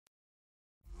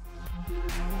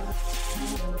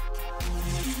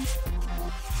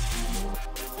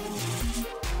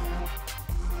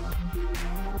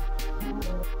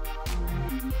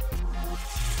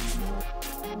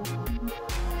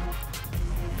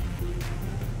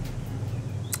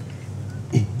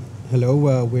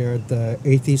Hello, we're at the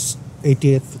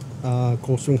 80th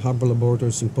Cold Spring Harbor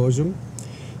Laboratory Symposium.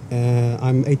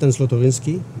 I'm Eitan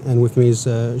Zlotorynsky, and with me is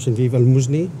Genevieve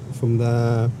Almouzni from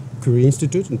the Curie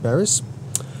Institute in Paris.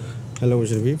 Hello,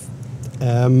 Genevieve.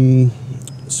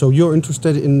 So you're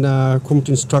interested in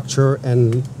chromatin structure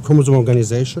and chromosome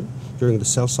organization during the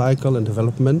cell cycle and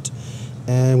development,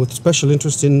 and with special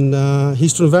interest in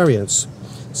histone variants.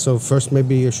 So first,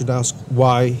 maybe you should ask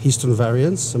why histone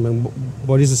variants. I mean,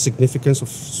 what is the significance of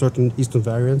certain histone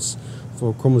variants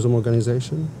for chromosome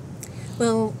organization?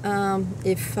 Well,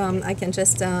 if I can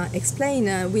just explain,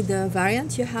 with the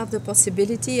variant you have the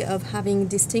possibility of having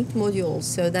distinct modules,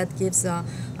 so that gives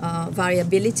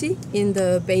variability in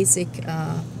the basic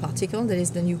particle, that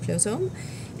is the nucleosome,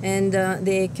 and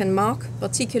they can mark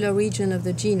particular region of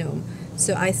the genome.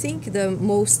 So I think the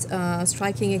most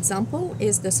striking example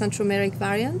is the centromeric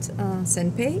variant,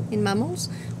 CNP in mammals,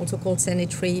 also called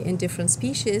CNE3 in different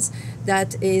species,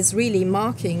 that is really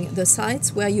marking the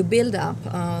sites where you build up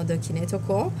the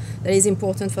kinetochore that is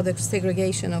important for the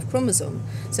segregation of chromosome.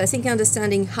 So I think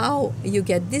understanding how you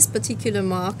get this particular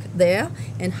mark there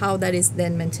and how that is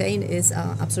then maintained is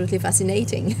absolutely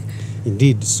fascinating.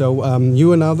 Indeed. So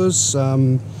you and others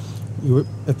you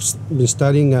have been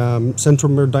studying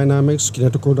centromere dynamics,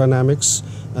 kinetochore dynamics,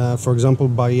 for example,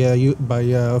 by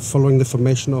following the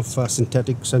formation of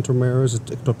synthetic centromeres at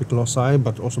ectopic loci,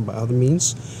 but also by other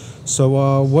means.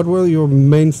 So what were your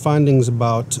main findings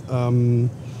about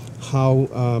how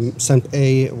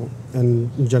SNP-A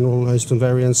and in general histone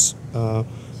variants,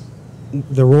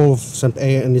 the role of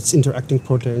SNP-A and its interacting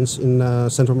proteins in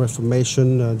centromere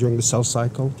formation during the cell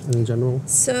cycle and in general?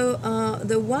 So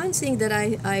the one thing that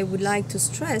I would like to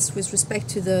stress with respect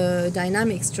to the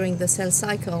dynamics during the cell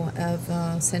cycle of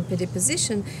SNP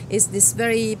deposition is this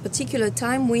very particular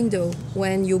time window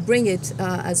when you bring it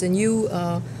as a new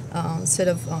sort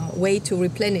of way to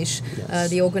replenish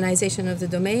the organization of the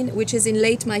domain, which is in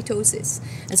late mitosis.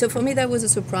 And so for me that was a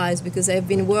surprise, because I've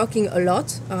been working a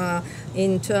lot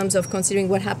in terms of considering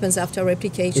what happens after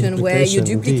replication, where you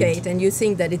duplicate, indeed. And you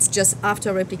think that it's just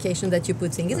after replication that you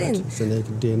put things in. It's a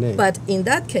native DNA. But in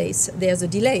that case, there's a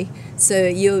delay. So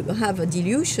you have a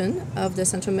dilution of the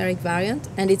centromeric variant,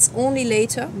 and it's only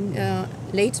later,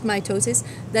 late mitosis,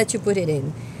 that you put it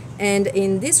in. And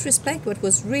in this respect, what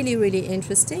was really, really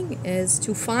interesting is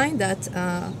to find that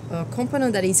a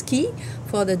component that is key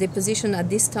for the deposition at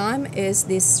this time is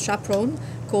this chaperone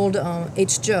called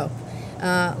HGERP,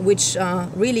 which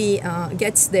really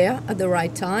gets there at the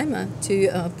right time to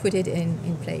put it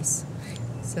in place.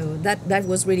 So that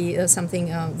was really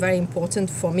something very important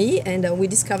for me, and we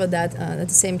discovered that at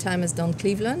the same time as Don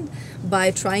Cleveland by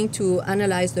trying to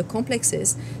analyze the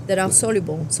complexes that are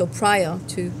soluble, so prior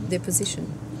to deposition.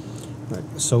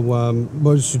 Right. So,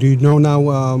 do you know now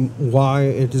why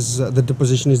it is the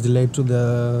deposition is delayed to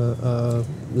the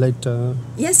late?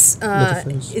 Yes,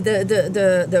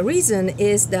 the reason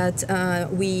is that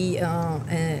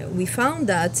we found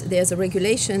that there's a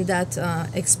regulation that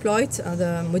exploits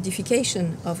the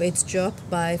modification of HGERP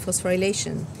by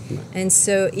phosphorylation, and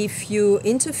so if you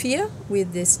interfere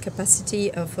with this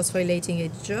capacity of phosphorylating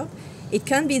HGERP, it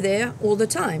can be there all the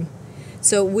time.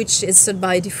 So, which is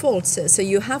by default. So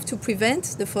you have to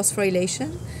prevent the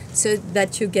phosphorylation so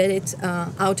that you get it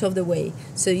out of the way.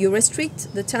 So you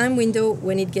restrict the time window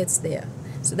when it gets there.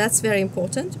 So that's very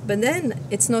important. But then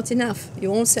it's not enough.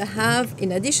 You also have,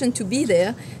 in addition to be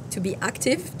there, to be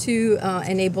active to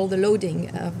enable the loading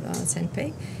of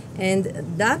SNP. And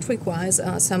that requires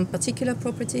some particular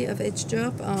property of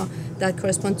HGERP that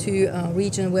correspond to a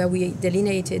region where we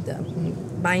delineated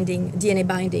DNA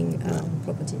binding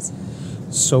properties.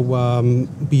 So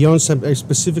beyond SNP-A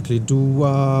specifically, do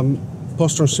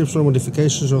post-transcriptional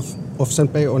modifications of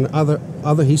SNP-A on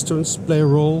other histones play a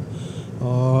role,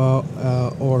 or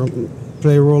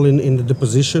play a role in the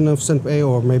deposition of SNP-A,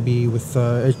 or maybe with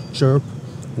HGERP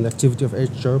and the activity of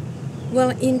HGERP?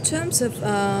 Well, in terms of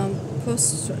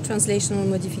post-translational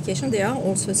modification, there are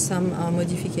also some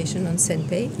modification on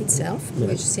SNP-A itself,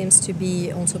 which seems to be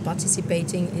also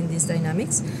participating in these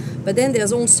dynamics. But then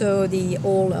there's also the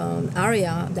whole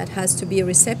area that has to be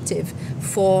receptive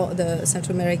for the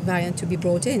centromeric variant to be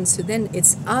brought in. So then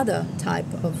it's other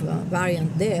type of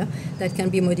variant there that can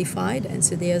be modified, and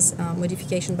so there's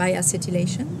modification by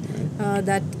acetylation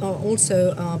that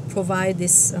also provide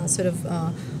this sort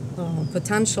of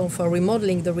potential for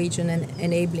remodeling the region and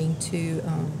enabling to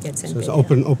get SNP. So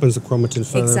it opens the chromatin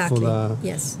further. Exactly. For the,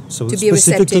 yes. So to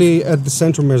specifically be receptive. At the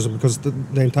centromeres, because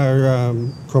the entire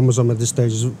chromosome at this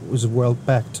stage is well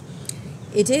packed.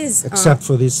 It is. Except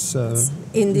for this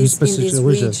in these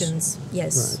regions.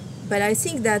 Yes. Right. but I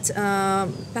think that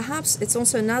perhaps it's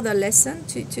also another lesson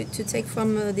to take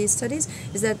from these studies,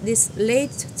 is that this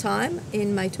late time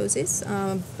in mitosis,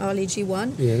 early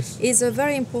G1, yes, is a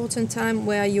very important time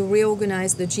where you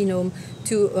reorganize the genome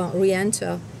to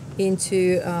re-enter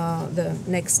into the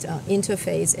next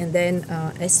interphase and then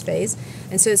S phase.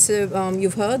 And so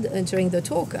you've heard during the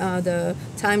talk the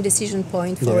time decision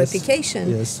point for yes, replication.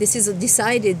 yes. This is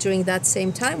decided during that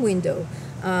same time window.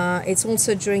 It's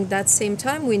also during that same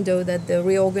time window that the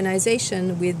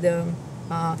reorganization with the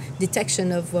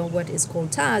detection of what is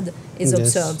called TAD is yes,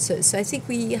 observed. So I think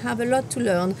we have a lot to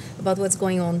learn about what's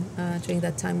going on during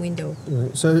that time window.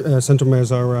 Right. So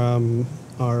centromeres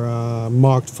are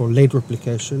marked for late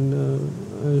replication,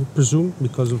 I presume,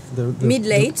 because of the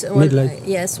mid-late. Mid-late.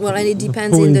 Yes, well, and it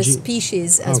depends in the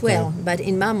species as well, but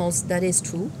in mammals that is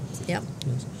true. Yeah.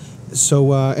 Yes. So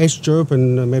H-Europe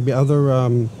and maybe other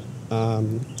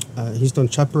histone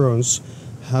chaperones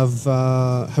have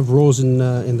roles in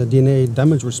the DNA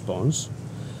damage response.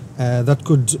 That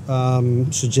could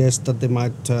suggest that they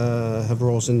might have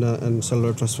roles in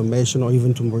cellular transformation or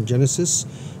even tumorigenesis.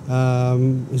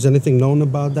 Is anything known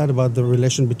about that, about the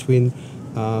relation between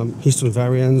histone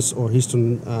variants or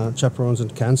histone chaperones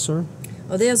and cancer?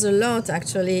 Well, there's a lot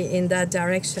actually in that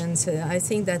direction. So I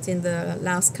think that in the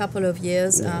last couple of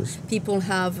years, yes, people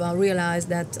have realized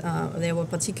that there were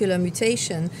particular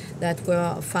mutations that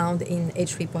were found in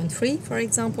H3.3, for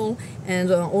example, and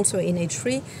also in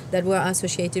H3 that were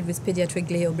associated with pediatric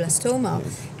glioblastoma.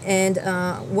 Yes. And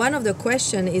one of the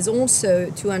questions is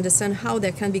also to understand how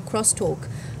there can be crosstalk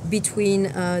between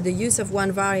the use of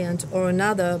one variant or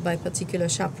another by particular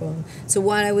chaperone. So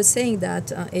while I was saying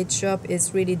that H-Europe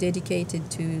is really dedicated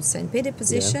to SNP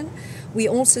deposition, yeah, we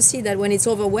also see that when it's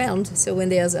overwhelmed, so when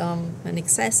there's an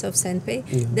excess of SNP,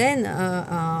 yeah, then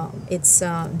it's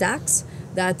DAX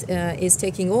that is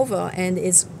taking over and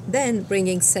is then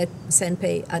bringing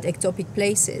SNP at ectopic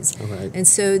places. Right. And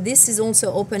so this is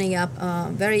also opening up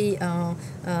very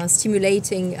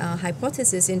stimulating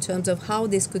hypothesis in terms of how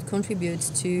this could contribute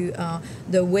to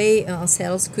the way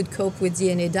cells could cope with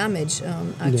DNA damage,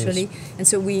 actually. Yes. And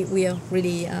so we are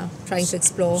really trying to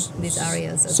explore these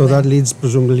areas as so well. That leads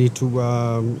presumably to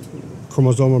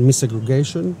chromosomal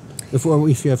missegregation?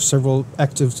 If you have several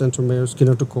active centromeres,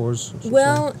 kinetochores?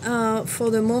 Well, for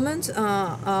the moment,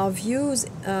 our views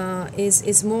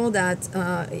is more that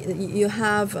you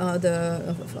have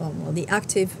the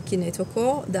active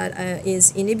kinetochore that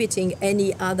is inhibiting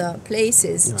any other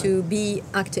places, right, to be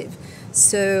active.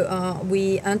 So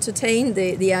we entertain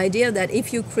the idea that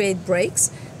if you create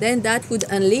breaks, then that would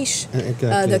unleash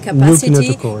the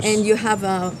capacity, and you have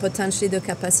potentially the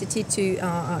capacity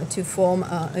to form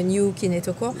a new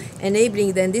kinetochore,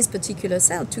 enabling then this particular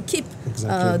cell to keep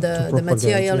the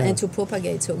material, yeah, and to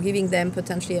propagate, so giving them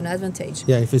potentially an advantage.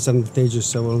 Yeah, if it's advantageous,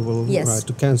 so will yes, right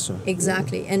to cancer.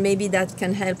 Exactly, yeah, and maybe that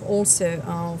can help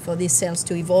also for these cells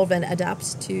to evolve and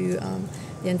adapt to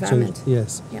the environment. So,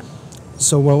 yes. Yeah.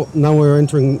 So well, now we're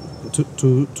entering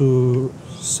to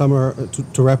summer.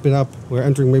 To wrap it up, we're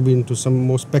entering maybe into some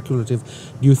more speculative.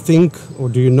 Do you think, or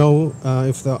do you know,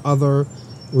 if there are other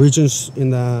regions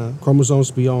in the chromosomes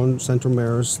beyond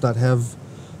centromeres that have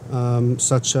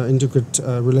such an intricate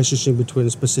relationship between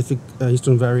specific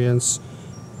histone variants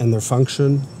and their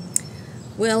function?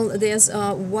 Well, there's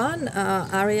one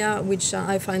area which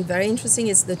I find very interesting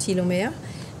is the telomere.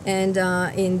 And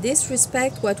in this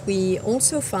respect, what we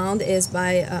also found is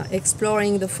by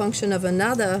exploring the function of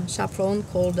another chaperone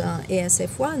called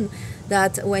ASF1,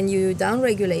 that when you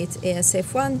downregulate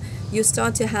ASF1, you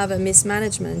start to have a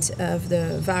mismanagement of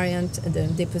the variant, the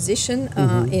deposition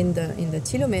in the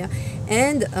telomere,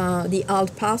 and the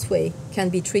ALT pathway can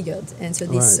be triggered. And so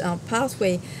this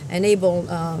pathway enables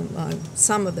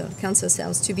some of the cancer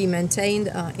cells to be maintained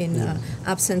in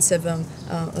absence of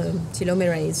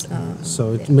telomerase.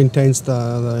 So it maintains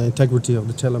the integrity of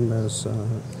the telomeres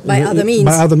by other means.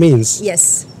 By other means.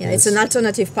 Yes. Yeah, yes. It's an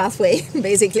alternative pathway,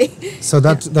 basically. So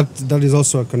that is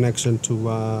also a connection to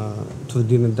the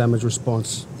DNA damage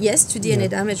response. Yes, to DNA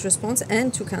damage response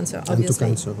and to cancer, obviously. And to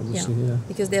cancer, obviously, yeah.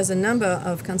 Because there's a number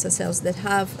of cancer cells that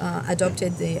have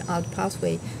adopted the ALT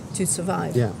pathway to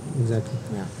survive. Yeah, exactly.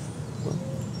 Yeah. Well,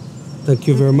 thank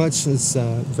you very much. It's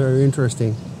very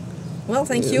interesting. Well,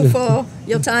 thank you for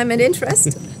your time and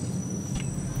interest.